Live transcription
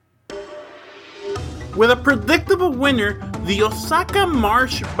With a predictable winner, the Osaka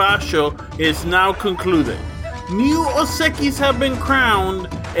March Basho is now concluded. New Osekis have been crowned,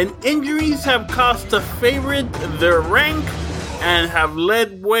 and injuries have cost the favorite their rank and have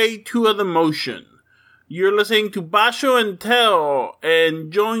led way to a demotion. You're listening to Basho and Tell,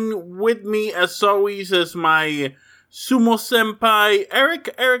 and join with me as always is my sumo senpai,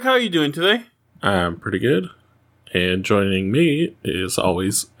 Eric. Eric, how are you doing today? I'm pretty good. And joining me, as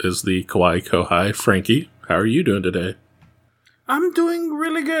always, is the Kawaii Kohai, Frankie. How are you doing today? I'm doing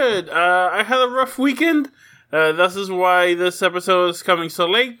really good. I had a rough weekend. This is why this episode is coming so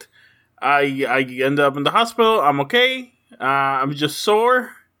late. I ended up in the hospital. I'm okay. I'm just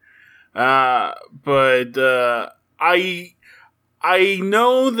sore. But I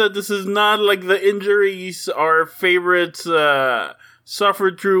know that this is not like the injuries our favorites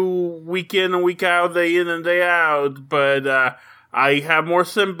suffered through week in and week out, day in and day out. But I have more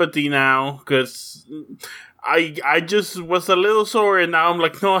sympathy now because I just was a little sore, and now I'm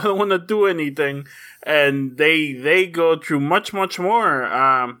like, no, I don't want to do anything. And they go through much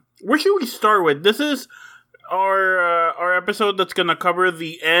more. Where should we start with? This is our episode that's gonna cover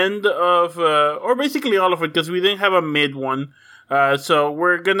the end of or basically all of it, because we didn't have a mid one. So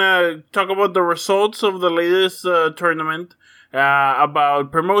we're gonna talk about the results of the latest tournament,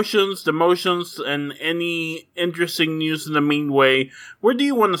 about promotions, demotions, and any interesting news in the mean way. Where do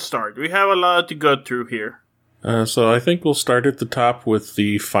you want to start? We have a lot to go through here. So I think we'll start at the top with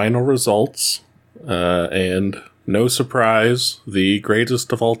the final results. And no surprise, the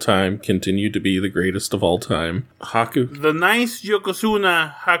greatest of all time continued to be the greatest of all time. The nice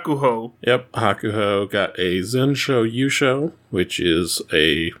Yokozuna Hakuho. Yep, Hakuho got a Zensho Yusho, which is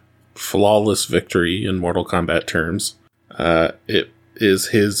a flawless victory in Mortal Kombat terms. It is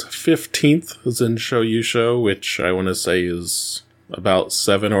his 15th Zensho Yusho, which I want to say is about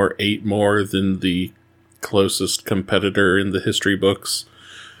 7 or 8 more than the closest competitor in the history books.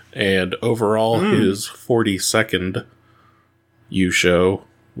 And overall, his 42nd Yusho,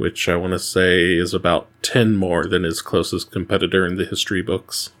 which I want to say is about 10 more than his closest competitor in the history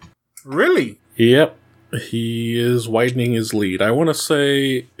books. Really? Yep. He is widening his lead. I want to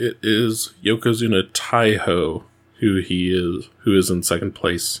say it is Yokozuna Taiho who is in second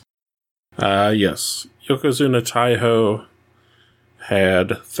place. Yes. Yokozuna Taiho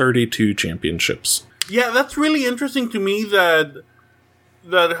had 32 championships. Yeah, that's really interesting to me that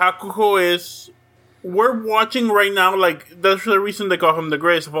Hakuho is... We're watching right now, like, that's the reason they call him the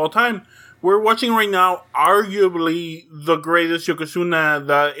greatest of all time. We're watching right now, arguably, the greatest Yokozuna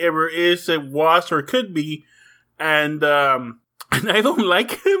that ever is, it was, or could be. And I don't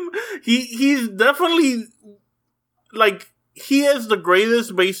like him. He's definitely, like, he is the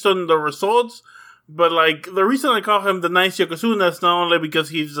greatest based on the results. But, like, the reason I call him the nice Yokozuna is not only because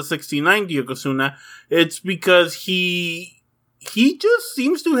he's the 1690 Yokozuna, it's because he just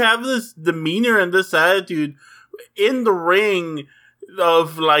seems to have this demeanor and this attitude in the ring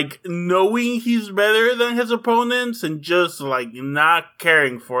of, like, knowing he's better than his opponents and just, like, not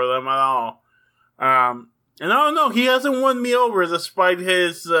caring for them at all. And I don't know, he hasn't won me over despite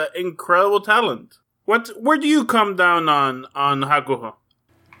his incredible talent. Where do you come down on Hakuho?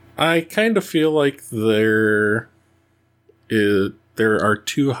 I kind of feel like there are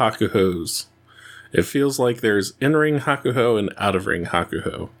two Hakuhos. It feels like there's in-ring Hakuho and out-of-ring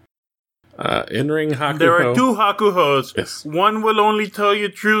Hakuho. In-ring Hakuho... There are two Hakuhos. Yes. One will only tell you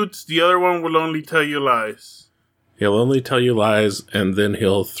truths, the other one will only tell you lies. He'll only tell you lies, and then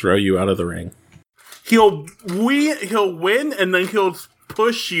he'll throw you out of the ring. He'll win, and then he'll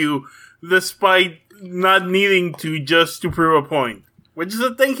push you despite not needing to, just to prove a point. Which is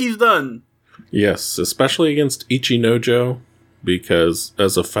a thing he's done. Yes, especially against Ichinojo, because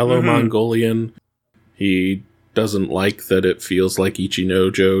as a fellow Mongolian... He doesn't like that it feels like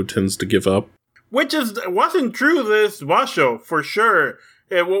Ichinojo tends to give up. Which wasn't true this Basho, for sure.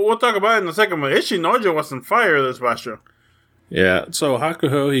 Yeah, we'll talk about it in a second, but Ichinojo wasn't fire this Basho. Yeah, so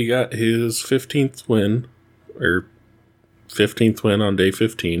Hakuho, he got his 15th win on day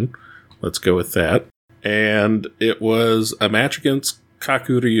 15. Let's go with that. And it was a match against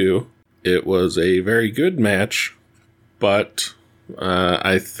Kakuryu. It was a very good match, but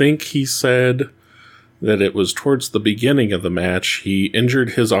I think he said... that it was towards the beginning of the match, he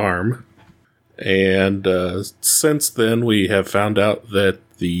injured his arm, and since then we have found out that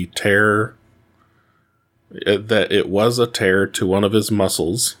the tear, that it was a tear to one of his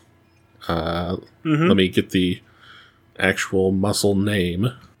muscles. Let me get the actual muscle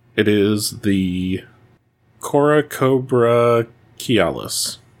name. It is the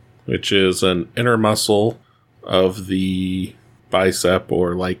coracobrachialis, which is an inner muscle of the bicep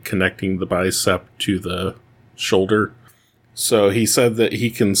or like connecting the bicep to the shoulder. So he said that he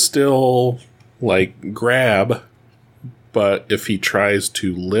can still like grab, but if he tries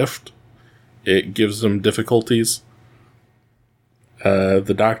to lift, it gives him difficulties.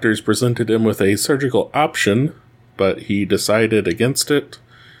 The doctors presented him with a surgical option, but he decided against it,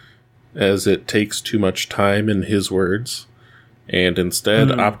 as it takes too much time, in his words, and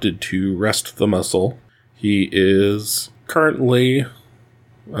instead opted to rest the muscle. He is currently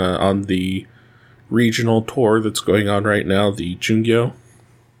on the regional tour that's going on right now, the Jungyo.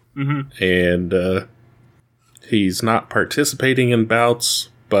 And he's not participating in bouts,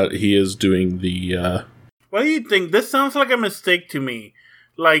 but he is doing the... What do you think? This sounds like a mistake to me.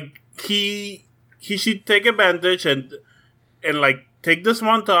 Like, he should take advantage and like, take this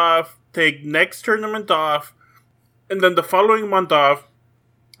month off, take next tournament off, and then the following month off,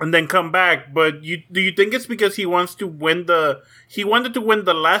 and then come back. But do you think it's because he wants to win he wanted to win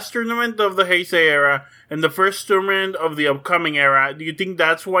the last tournament of the Heisei era and the first tournament of the upcoming era? Do you think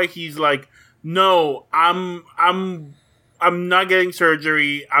that's why he's like, no, I'm not getting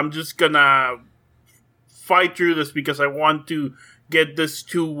surgery. I'm just gonna fight through this because I want to get this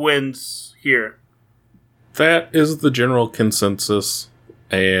 2 wins here? That is the general consensus,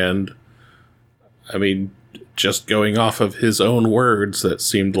 and I mean, just going off of his own words, that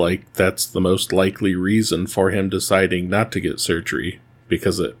seemed like that's the most likely reason for him deciding not to get surgery,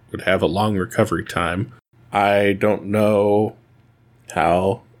 because it would have a long recovery time. I don't know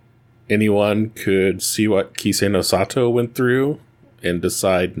how anyone could see what Kisei no Sato went through and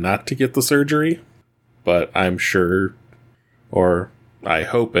decide not to get the surgery, but I'm sure, or I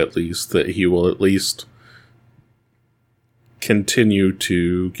hope at least, that he will at least continue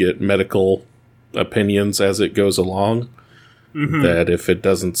to get medical opinions as it goes along. That if it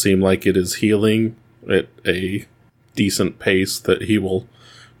doesn't seem like it is healing at a decent pace, that he will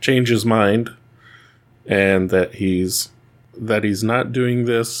change his mind, and that he's not doing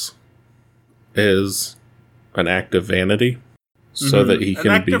this as an act of vanity, so that he can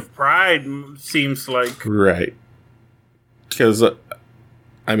an act of pride, seems like. Right. Because,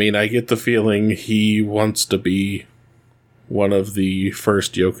 I mean, I get the feeling he wants to be one of the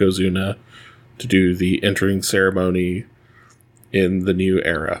first Yokozuna to do the entering ceremony in the new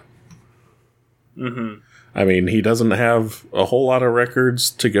era. I mean, he doesn't have a whole lot of records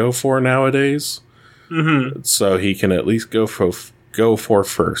to go for nowadays, so he can at least go for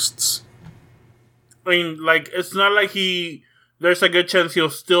firsts. I mean, like, it's not like there's a good chance he'll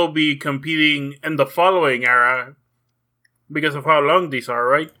still be competing in the following era because of how long these are,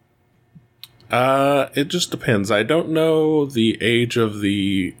 right? It just depends. I don't know the age of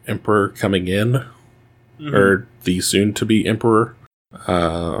the emperor coming in, or the soon-to-be emperor.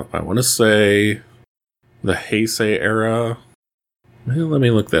 I want to say the Heisei era. Well, let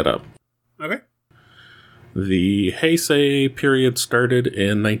me look that up. Okay. The Heisei period started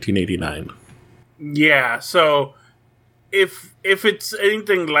in 1989. Yeah, so if it's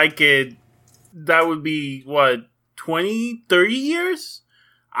anything like it, that would be, what, 20, 30 years?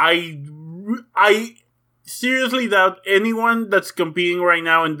 I seriously doubt anyone that's competing right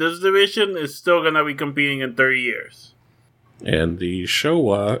now in this division is still going to be competing in 30 years. And the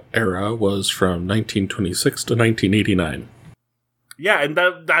Showa era was from 1926 to 1989. Yeah, and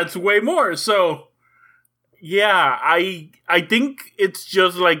that's way more. So, yeah, I think it's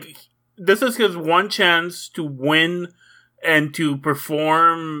just like, this is his one chance to win and to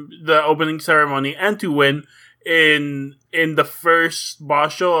perform the opening ceremony and to win in the first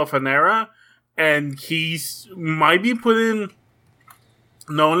Basho of an era, and he's might be putting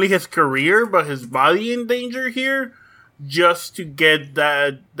not only his career but his body in danger here just to get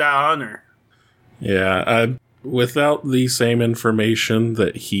that honor. Yeah, without the same information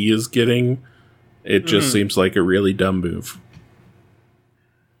that he is getting, it just seems like a really dumb move.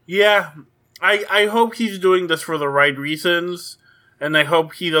 Yeah, I hope he's doing this for the right reasons. And I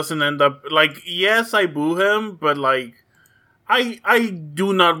hope he doesn't end up, like, yes, I boo him, but, like, I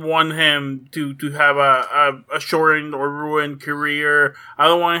do not want him to have a shortened or ruined career. I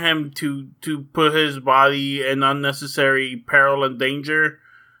don't want him to put his body in unnecessary peril and danger.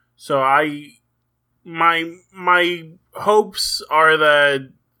 So my hopes are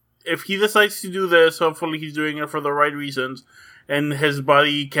that if he decides to do this, hopefully he's doing it for the right reasons, and his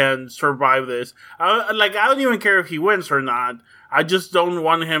body can survive this. I don't even care if he wins or not. I just don't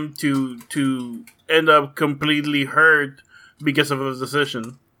want him to end up completely hurt because of his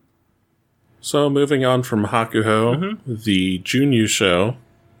decision. So moving on from Hakuho, the Junyu show,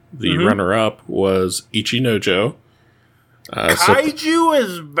 the runner-up was Ichinojo. Kaiju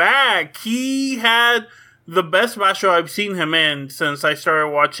is back. He had the best Basho I've seen him in since I started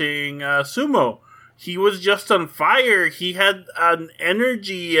watching sumo. He was just on fire. He had an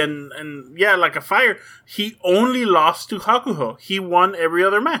energy and like a fire. He only lost to Hakuho. He won every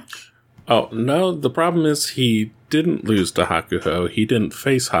other match. Oh, no, the problem is he didn't lose to Hakuho. He didn't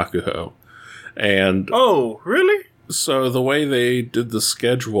face Hakuho. And oh, really? So the way they did the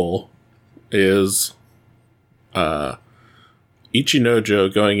schedule is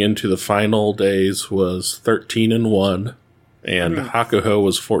Ichinojo going into the final days was 13-1, and Hakuho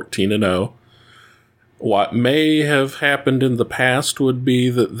was 14-0. What may have happened in the past would be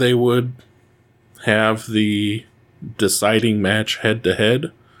that they would have the deciding match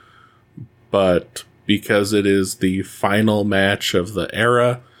head-to-head, but because it is the final match of the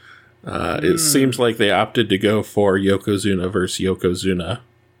era, it seems like they opted to go for Yokozuna versus Yokozuna,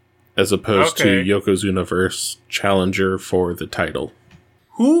 as opposed to Yokozuna versus Challenger for the title.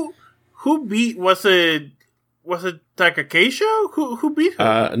 Who beat? Was it Takakeisho? Who beat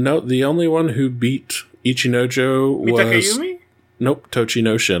him? No, the only one who beat Ichinojo was Takayumi? Nope,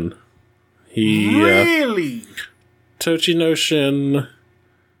 Tochinoshin. Really? Tochinoshin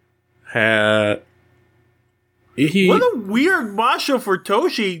had. What a weird basho for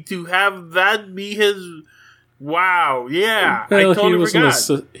Toshi to have that be his. Wow, yeah, well, I totally forgot.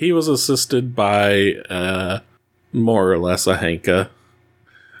 He was assisted by more or less a Henka.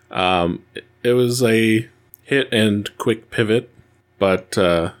 It was a hit and quick pivot, but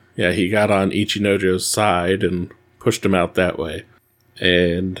he got on Ichinojo's side and pushed him out that way.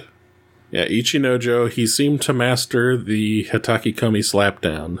 And Ichinojo, he seemed to master the Hitaki Komi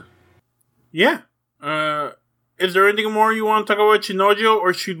slapdown. Yeah. Is there anything more you want to talk about Ichinojo,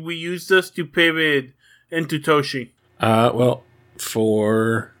 or should we use this to pivot into Toshi? Well,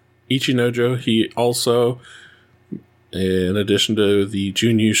 for Ichinojo, he also, in addition to the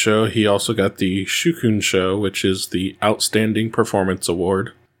Junyu show, he also got the Shukun show, which is the Outstanding Performance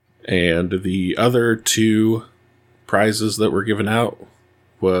Award. And the other two prizes that were given out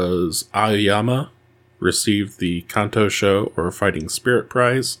was Aoyama received the Kanto show or Fighting Spirit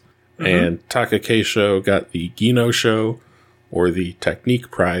prize, and Takakeisho got the Gino show or the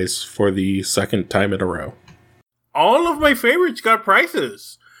Technique prize for the second time in a row. All of my favorites got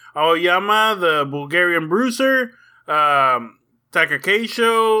prizes. Aoyama, the Bulgarian Bruiser,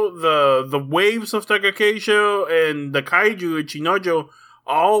 Takakeisho, the Waves of Takakeisho, and the Kaiju Ichinojo,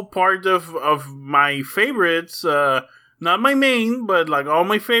 all part of my favorites. Not my main, but like all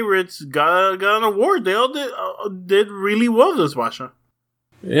my favorites got an award. They all did really well this Basha.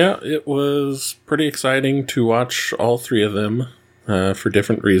 Yeah, it was pretty exciting to watch all three of them for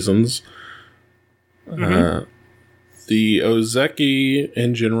different reasons. The Ozeki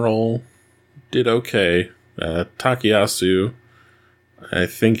in general did okay. Takayasu, I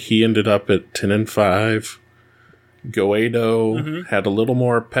think he ended up at 10-5. Goeido had a little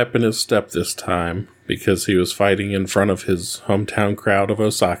more pep in his step this time because he was fighting in front of his hometown crowd of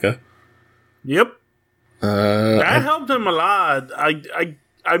Osaka. Yep. That helped him a lot.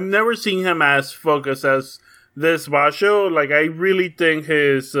 I've never seen him as focused as this Basho. Like, I really think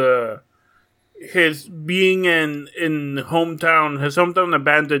his being in hometown, his hometown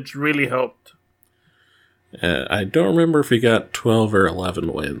advantage really helped. I don't remember if he got 12 or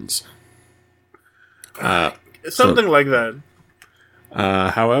 11 wins. Something like that.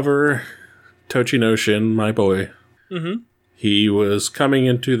 However, Tochinoshin, my boy, he was coming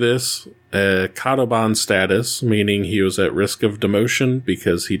into this Kadoban status, meaning he was at risk of demotion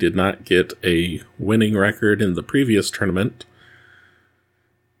because he did not get a winning record in the previous tournament.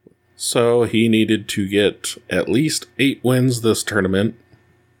 So he needed to get at least 8 wins this tournament,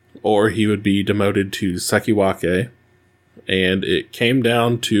 or he would be demoted to Sekiwake. And it came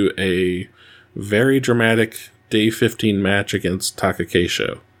down to a very dramatic Day 15 match against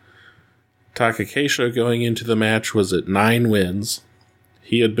Takakeisho. Takakeisho going into the match was at 9 wins.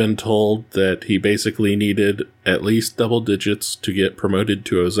 He had been told that he basically needed at least double digits to get promoted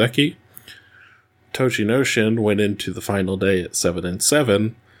to Ozeki. Tochinoshin went into the final day at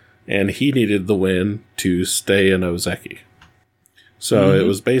 7-7, and he needed the win to stay in Ozeki. So it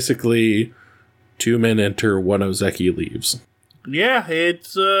was basically 2 men enter, 1 Ozeki leaves. Yeah,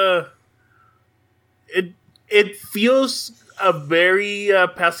 it's it feels a very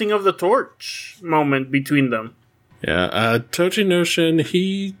passing of the torch moment between them. Yeah, Tochinoshin,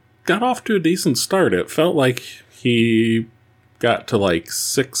 he got off to a decent start. It felt like he got to like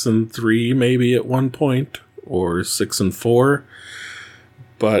 6-3 maybe at one point, or 6-4,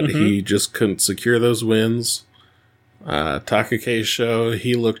 but he just couldn't secure those wins. Takakeisho,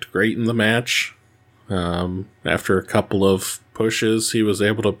 he looked great in the match. After a couple of pushes, he was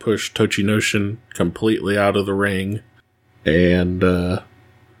able to push Tochinoshin completely out of the ring. And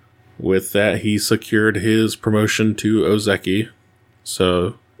with that, he secured his promotion to Ozeki.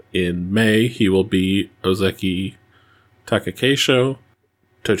 So in May, he will be Ozeki Takakeisho.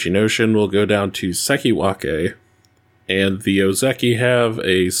 Tochinoshin will go down to Sekiwake. And the Ozeki have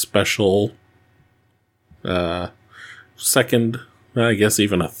a special second, I guess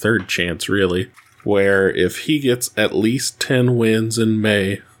even a third chance, really, where if he gets at least 10 wins in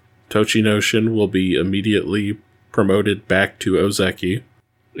May, Tochinoshin will be immediately promoted back to Ozeki.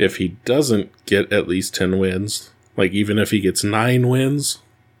 If he doesn't get at least 10 wins, like even if he gets 9 wins,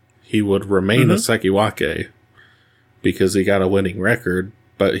 he would remain a Sekiwake because he got a winning record,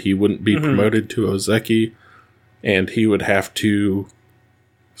 but he wouldn't be promoted to Ozeki, and he would have to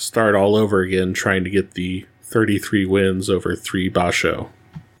start all over again trying to get the 33 wins over 3 Basho.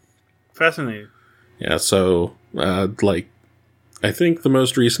 Fascinating. Yeah, so, I think the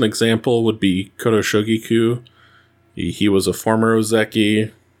most recent example would be Koto Shogiku. He was a former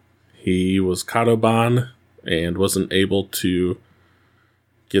Ozeki. He was Kadoban and wasn't able to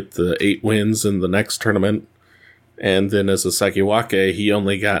get the 8 wins in the next tournament. And then as a Sekiwake, he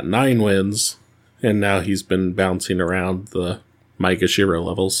only got 9 wins, and now he's been bouncing around the Maegashira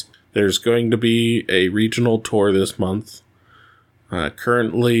levels. There's going to be a regional tour this month.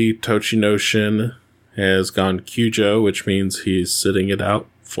 Currently, Tochinoshin has gone Kyujo, which means he's sitting it out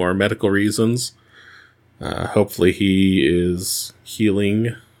for medical reasons. Hopefully he is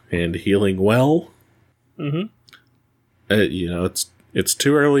healing and healing well. It's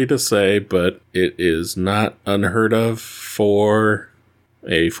too early to say, but it is not unheard of for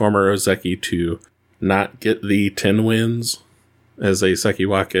a former Ozeki to not get the 10 wins as a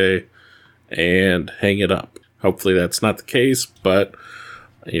Sekiwake and hang it up. Hopefully that's not the case, but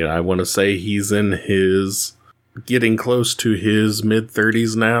I want to say he's in getting close to his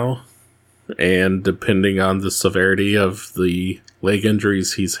mid-30s now, and depending on the severity of the leg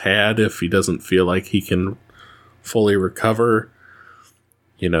injuries he's had, if he doesn't feel like he can fully recover,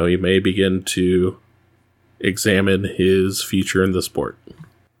 he may begin to examine his future in the sport.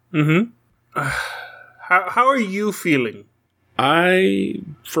 How are you feeling?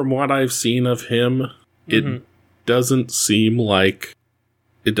 From what I've seen of him, it doesn't seem like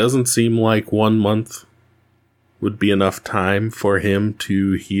 1 month would be enough time for him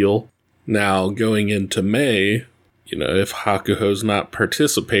to heal. Now, going into May, if Hakuho's not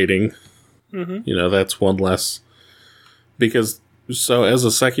participating, that's one less. Because, so as a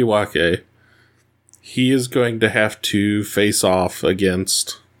Sekiwake, he is going to have to face off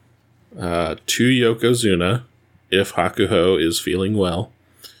against 2 Yokozuna if Hakuho is feeling well.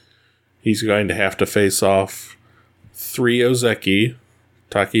 He's going to have to face off 3 Ozeki,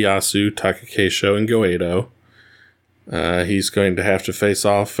 Takayasu, Takakeisho, and Goeido. He's going to have to face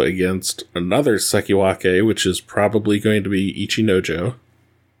off against another Sekiwake, which is probably going to be Ichinojo.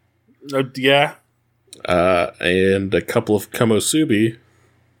 Yeah. And a couple of Komusubi.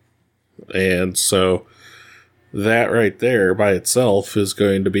 And so that right there by itself is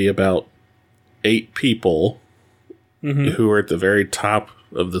going to be about 8 people who are at the very top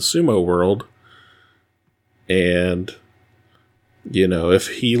of the sumo world. And, if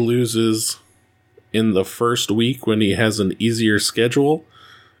he loses in the first week when he has an easier schedule,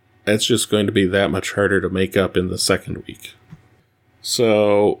 that's just going to be that much harder to make up in the second week.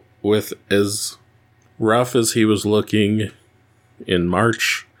 So, with as rough as he was looking in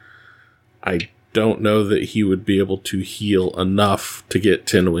March, I don't know that he would be able to heal enough to get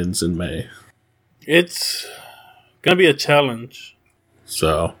 10 wins in May. It's going to be a challenge.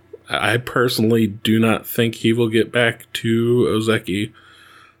 So, I personally do not think he will get back to Ozeki,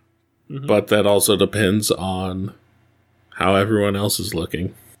 but that also depends on how everyone else is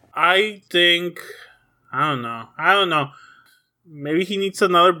looking. I think, I don't know. Maybe he needs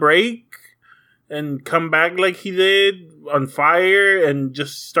another break and come back like he did on fire and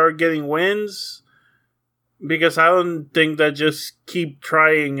just start getting wins. Because I don't think that just keep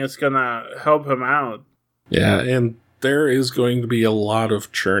trying is going to help him out. Yeah, and there is going to be a lot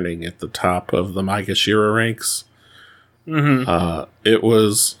of churning at the top of the Maegashira ranks. It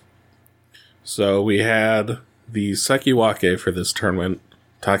was... So we had the Sekiwake for this tournament.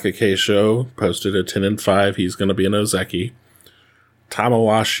 Takakeisho posted a 10-5. He's going to be an Ozeki.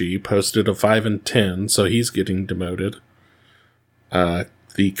 Tamawashi posted a 5-10, so he's getting demoted. The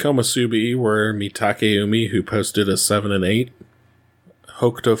Komusubi were Mitakeumi, who posted a 7-8.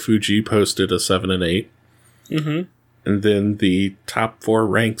 Hokuto Fuji posted a 7-8. And then the top 4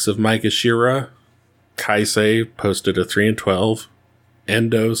 ranks of Maegashira, Kaisei posted a 3-12.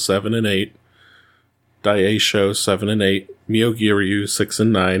 Endo 7-8. Daisho 7-8, Myogiryu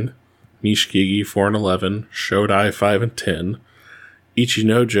 6-9, Nishikigi 4-11, Shodai 5-10,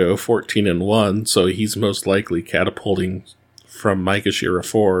 Ichinojo 14-1, so he's most likely catapulting from Maegashira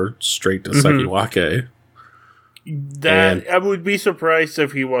 4 straight to Sekiwake. I would be surprised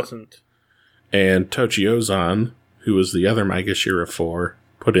if he wasn't. And Tochiozan, who was the other Maegashira 4,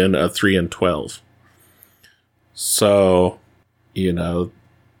 put in a 3-12. So,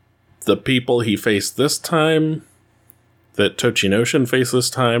 the people he faced this time, that Tochinoshin faced this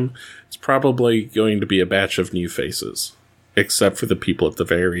time, it's probably going to be a batch of new faces. Except for the people at the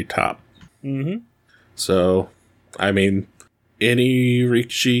very top. Mm-hmm. So, any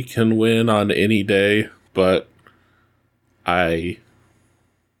Rikishi can win on any day, but I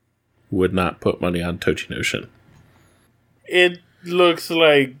would not put money on Tochinoshin. It looks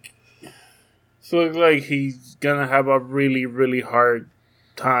like he's gonna have a really, really hard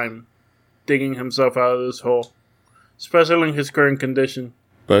time digging himself out of this hole. Especially in his current condition.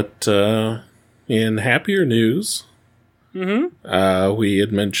 But, in happier news... Mm-hmm. We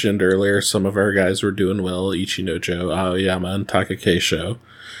had mentioned earlier some of our guys were doing well. Ichinojo, Aoyama, and Takakeisho.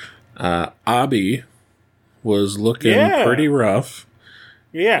 Abi was looking pretty rough.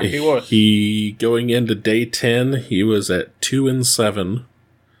 Yeah, he was. He going into day 10, he was at 2-7,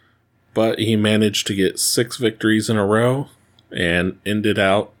 but he managed to get 6 victories in a row and ended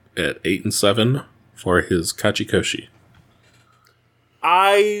out at 8-7 for his Kachikoshi.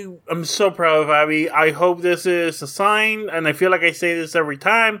 I am so proud of Abi. I hope this is a sign, and I feel like I say this every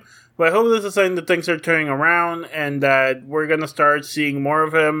time, but I hope this is a sign that things are turning around and that we're going to start seeing more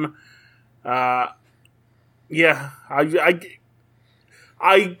of him. I don't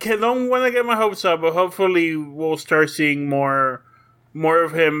want to get my hopes up, but hopefully we'll start seeing more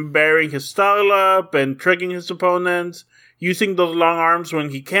of him bearing his style up and tricking his opponents, using those long arms when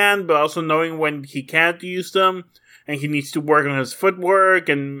he can, but also knowing when he can't use them. And he needs to work on his footwork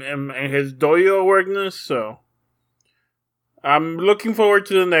and his doyo awareness. So I'm looking forward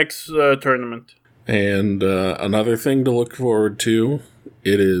to the next tournament. And another thing to look forward to,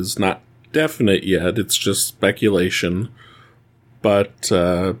 it is not definite yet, it's just speculation. But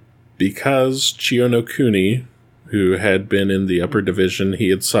because Chiyonokuni, who had been in the upper division, he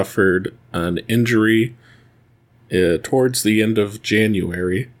had suffered an injury towards the end of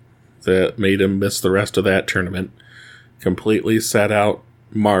January that made him miss the rest of that tournament. Completely sat out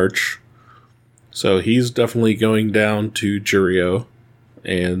March. So he's definitely going down to Juryo.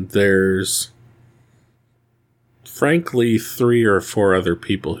 And there's, frankly, 3 or 4 other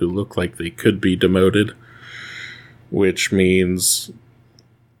people who look like they could be demoted. Which means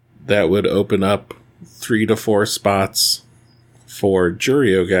that would open up 3 to 4 spots for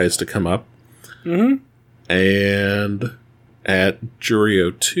Juryo guys to come up. Mm-hmm. And at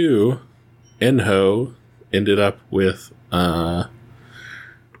Juryo 2, Enho ended up with, I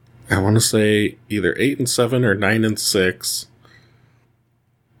want to say either 8-7 or 9-6,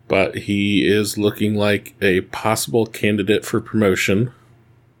 but he is looking like a possible candidate for promotion.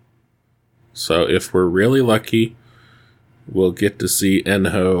 So if we're really lucky, we'll get to see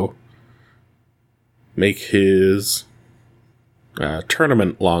Enho make his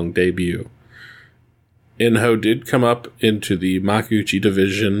tournament-long debut. Enho did come up into the Makuuchi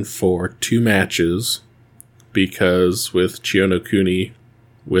division for 2 matches, because with Chiyonokuni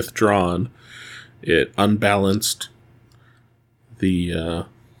withdrawn, it unbalanced the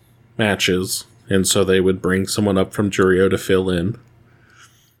matches, and so they would bring someone up from Juryo to fill in.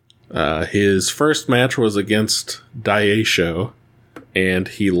 His first match was against Daisho, and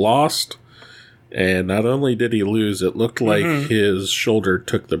he lost, and not only did he lose, it looked like his shoulder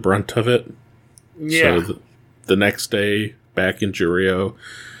took the brunt of it. Yeah. So the next day, back in Juryo,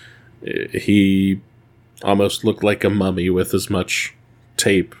 he almost looked like a mummy with as much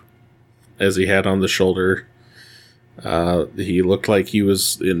tape as he had on the shoulder. He looked like he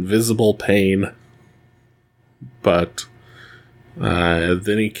was in visible pain. But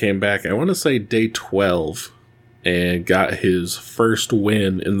then he came back, I want to say day 12, and got his first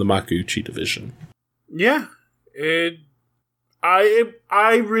win in the Makuuchi division. Yeah.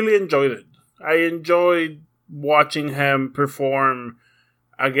 I really enjoyed it. I enjoyed watching him perform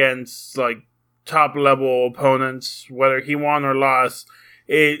against, top-level opponents, whether he won or lost.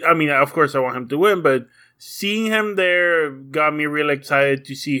 Of course I want him to win, but seeing him there got me really excited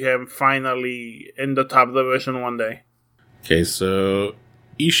to see him finally in the top division one day. Okay, so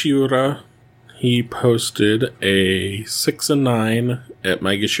Ishiura, he posted a 6-9 at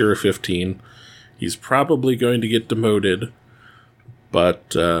Maegashira 15. He's probably going to get demoted,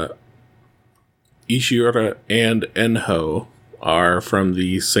 but Ishiura and Enho are from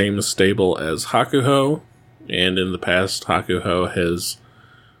the same stable as Hakuho, and in the past, Hakuho has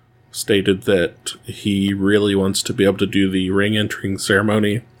stated that he really wants to be able to do the ring entering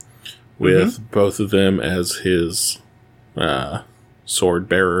ceremony with both of them as his sword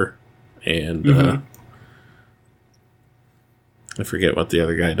bearer, and I forget what the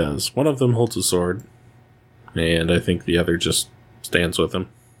other guy does. One of them holds a sword, and I think the other just stands with him.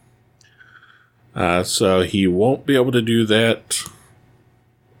 So he won't be able to do that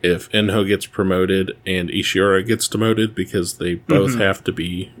if Enho gets promoted and Ishiura gets demoted, because they both have to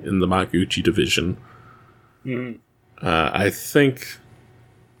be in the Maguchi division. I think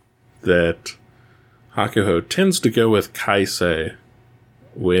that Hakuho tends to go with Kaisei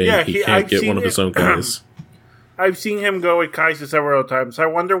when he can't get one of his own guys. I've seen him go with Kaisei several times. I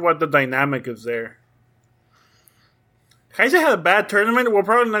wonder what the dynamic is there. Kaisei had a bad tournament. We're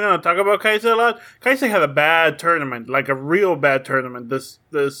probably not going to talk about Kaisei a lot. Kaisei had a bad tournament, like a real bad tournament. This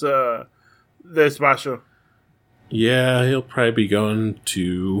Basho. Yeah, he'll probably be going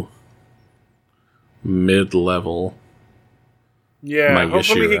to mid-level. Yeah, Maegashira.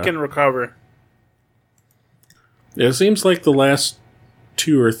 Hopefully he can recover. It seems like the last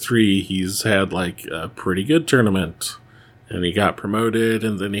 2 or 3 he's had like a pretty good tournament. And he got promoted,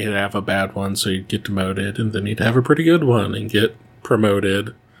 and then he'd have a bad one, so he'd get demoted, and then he'd have a pretty good one and get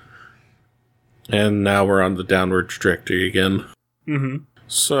promoted. And now we're on the downward trajectory again.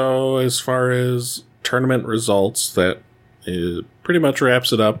 So as far as tournament results, that pretty much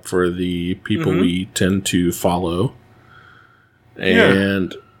wraps it up for the people we tend to follow.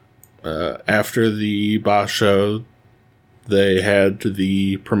 And after the Basho, they had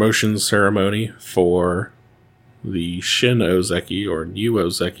the promotion ceremony for the Shin Ozeki, or New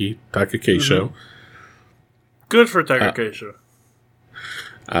Ozeki, Takakeisho. Good for Takakeisho.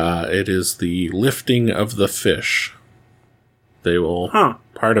 It is the lifting of the fish. They will...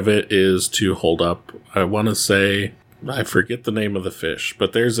 Part of it is to hold up, I want to say, I forget the name of the fish,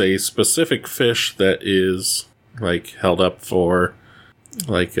 but there's a specific fish that is, like, held up for,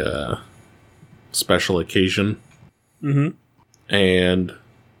 like, a special occasion. And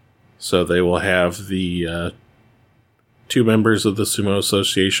so they will have the 2 members of the Sumo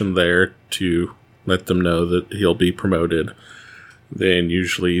Association there to let them know that he'll be promoted. Then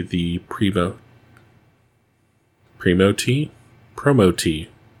usually the promotee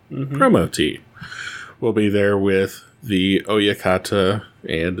will be there with the Oyakata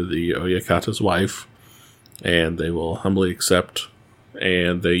and the Oyakata's wife, and they will humbly accept,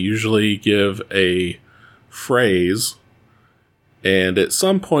 and they usually give a phrase, and at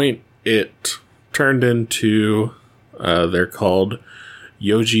some point it turned into they're called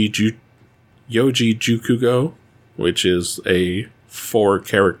Yoji Jukugo, which is a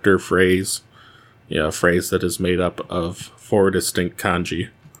 4-character phrase. A phrase that is made up of 4 distinct kanji.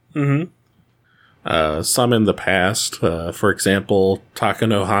 Some in the past, for example,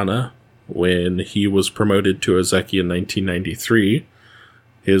 Takanohana, when he was promoted to Ozeki in 1993,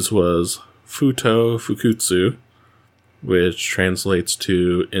 his was Futo Fukutsu, which translates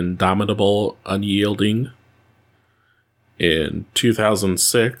to indomitable, unyielding. In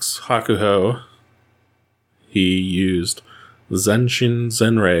 2006, Hakuho, he used Zenshin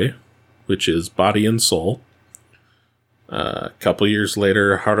Zenrei, which is body and soul. A couple years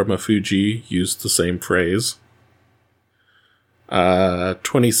later, Haruma Fuji used the same phrase.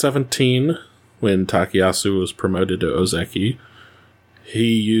 2017, when Takayasu was promoted to Ozeki,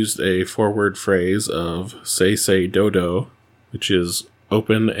 he used a 4-word phrase of Seisei Dodo, which is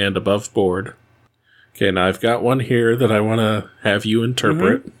open and above board. Okay, now I've got one here that I want to have you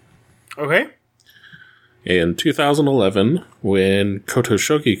interpret. Okay. In 2011, when Koto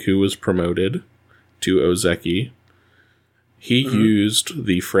Shogiku was promoted to Ozeki, he used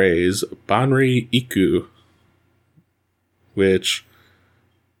the phrase Banri Iku, which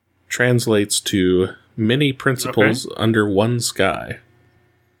translates to many principles under one sky.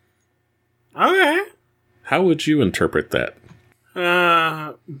 Okay. How would you interpret that?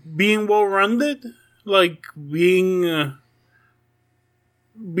 Being well-rounded? Like, being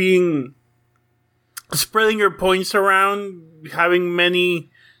spreading your points around, having many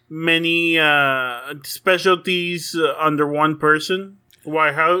specialties under one person.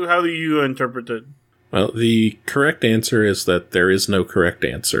 Why? How do you interpret it? Well, the correct answer is that there is no correct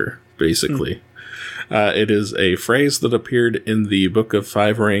answer, basically. It is a phrase that appeared in the Book of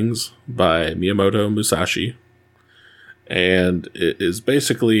Five Rings by Miyamoto Musashi. And it is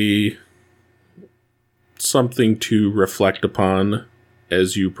basically something to reflect upon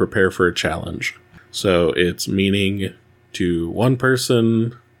as you prepare for a challenge. So its meaning to one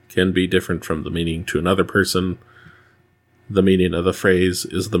person can be different from the meaning to another person, the meaning of the phrase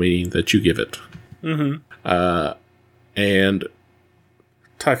is the meaning that you give it. Mm-hmm. And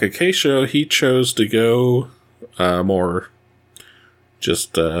Takakeisho, he chose to go more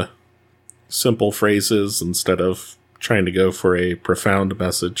just simple phrases instead of trying to go for a profound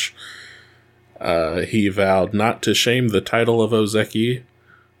message. He vowed not to shame the title of Ozeki,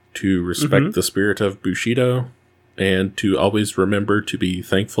 to respect the spirit of Bushido, and to always remember to be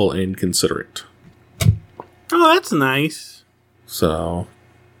thankful and considerate. Oh, that's nice. So,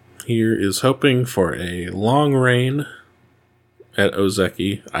 here is hoping for a long reign at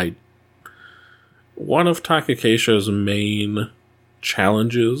Ozeki. One of Takakeisho's main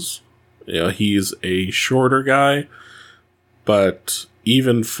challenges, he's a shorter guy, but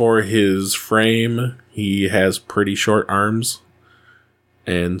even for his frame, he has pretty short arms.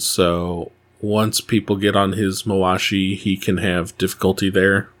 And so once people get on his Mawashi, he can have difficulty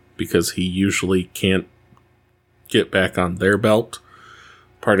there because he usually can't get back on their belt.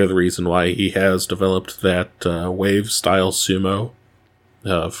 Part of the reason why he has developed that wave-style sumo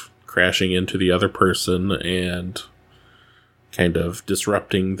of crashing into the other person and kind of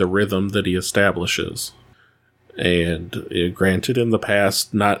disrupting the rhythm that he establishes. And granted, in the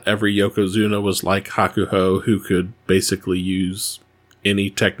past, not every Yokozuna was like Hakuho, who could basically use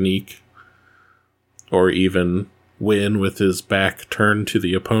any technique or even win with his back turned to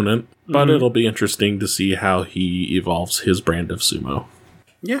the opponent. But it'll be interesting to see how he evolves his brand of sumo.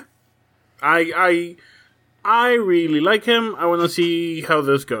 Yeah. I really like him. I want to see how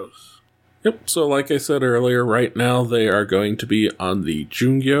this goes. Yep, so like I said earlier, right now they are going to be on the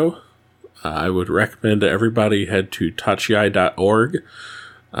Jungyo. I would recommend everybody head to tachiai.org.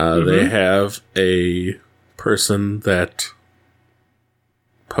 They have a person that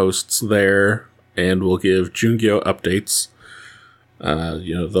posts there and will give Jungyo updates.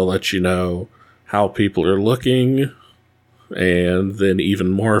 They'll let you know how people are looking, and then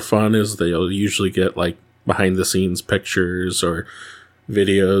even more fun is they'll usually get like behind the scenes pictures or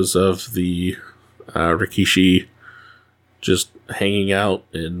videos of the Rikishi just hanging out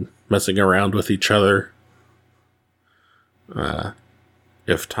and messing around with each other.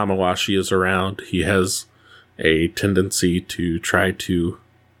 If Tamawashi is around, he has a tendency to try to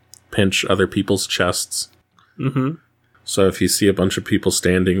pinch other people's chests. Mm-hmm. So if you see a bunch of people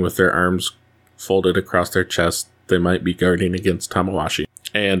standing with their arms folded across their chest, they might be guarding against Tamawashi.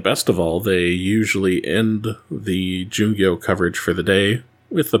 And best of all, they usually end the Jungyo coverage for the day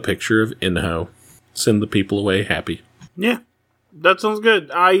with a picture of Inho. Send the people away happy. Yeah, that sounds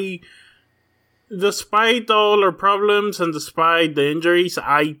good. Despite all our problems and despite the injuries,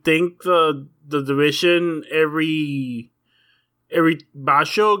 I think the division every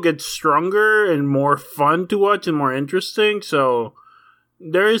basho gets stronger and more fun to watch and more interesting. So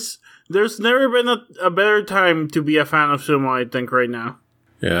there's never been a better time to be a fan of sumo, I think, right now.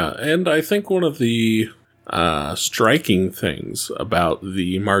 Yeah, and I think one of the striking things about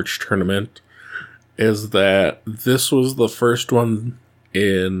the March tournament is that this was the first one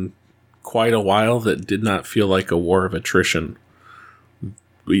in quite a while that did not feel like a war of attrition.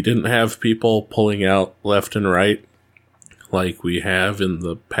 We didn't have people pulling out left and right like we have in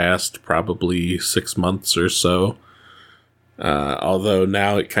the past probably 6 months or so. Although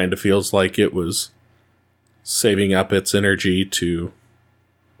now it kind of feels like it was saving up its energy to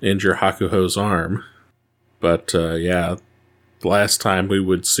injure Hakuho's arm. But last time we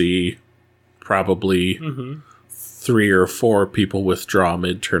would see probably 3 or 4 people withdraw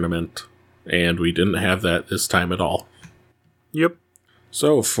mid-tournament, and we didn't have that this time at all. Yep.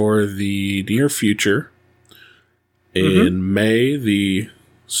 So for the near future, in May, the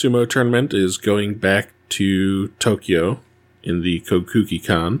sumo tournament is going back to Tokyo in the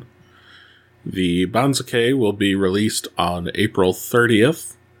Kokugi-kan. The Banzuke will be released on April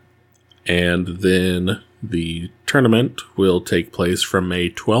 30th, and then the tournament will take place from May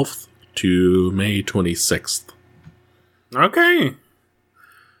 12th to May 26th. Okay.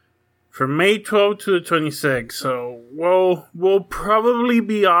 From May 12th to the 26th. So we'll probably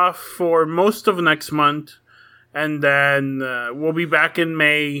be off for most of next month, and then we'll be back in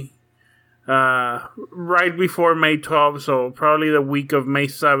May, right before May 12th. So probably the week of May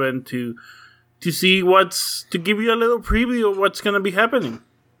 7th to see to give you a little preview of what's going to be happening.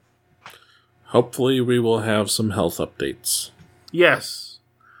 Hopefully we will have some health updates. Yes.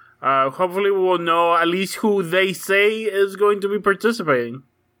 Hopefully we will know at least who they say is going to be participating.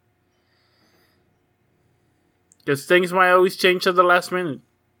 Because things might always change at the last minute.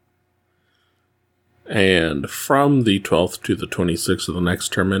 And from the 12th to the 26th of the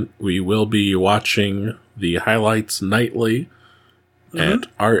next tournament, we will be watching the highlights nightly at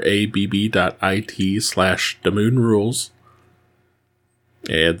rabb.it/themoonrules.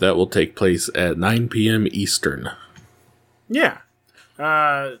 And that will take place at 9 p.m. Eastern. Yeah.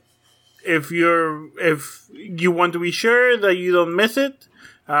 If you want to be sure that you don't miss it,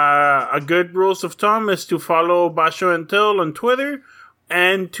 a good rules of thumb is to follow Basho and Till on Twitter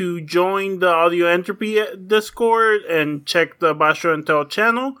and to join the Audio Entropy Discord and check the Basho and Till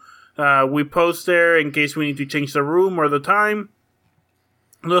channel. We post there in case we need to change the room or the time.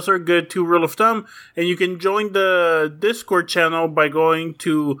 Those are good 2 rule of thumb. And you can join the Discord channel by going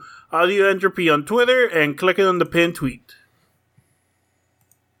to Audio Entropy on Twitter and clicking on the pinned tweet.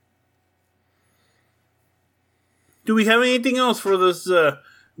 Do we have anything else for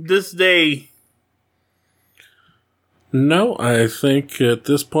this day? No, I think at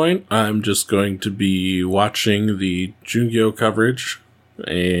this point I'm just going to be watching the Jungyo coverage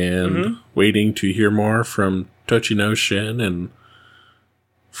and waiting to hear more from Tochino Shin, and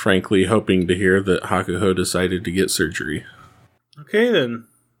frankly hoping to hear that Hakuho decided to get surgery. Okay, then.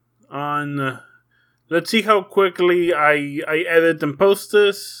 Let's see how quickly I edit and post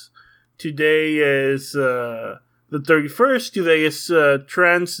this. Today is the 31st. Today is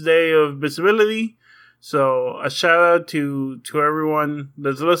Trans Day of Visibility. So a shout out to everyone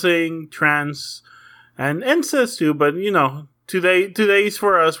that's listening, trans and cis too. But you know, today's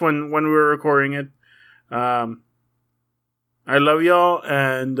for us when we're recording it. I love y'all,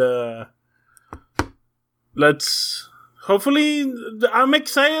 and let's hopefully. I'm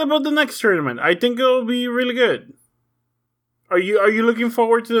excited about the next tournament. I think it'll be really good. Are you looking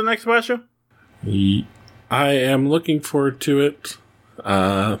forward to the next Basho? I am looking forward to it.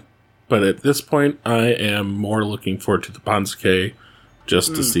 But at this point, I am more looking forward to the Bansuke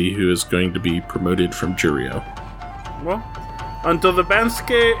just to see who is going to be promoted from Juryo. Well, until the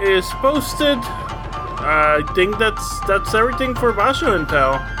Bansuke is posted, I think that's everything for Basho and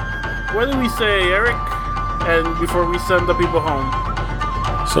Tell. What do we say, Eric? And before we send the people home.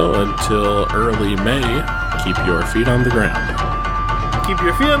 So until early May, keep your feet on the ground. Keep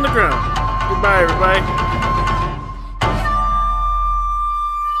your feet on the ground. Goodbye, everybody.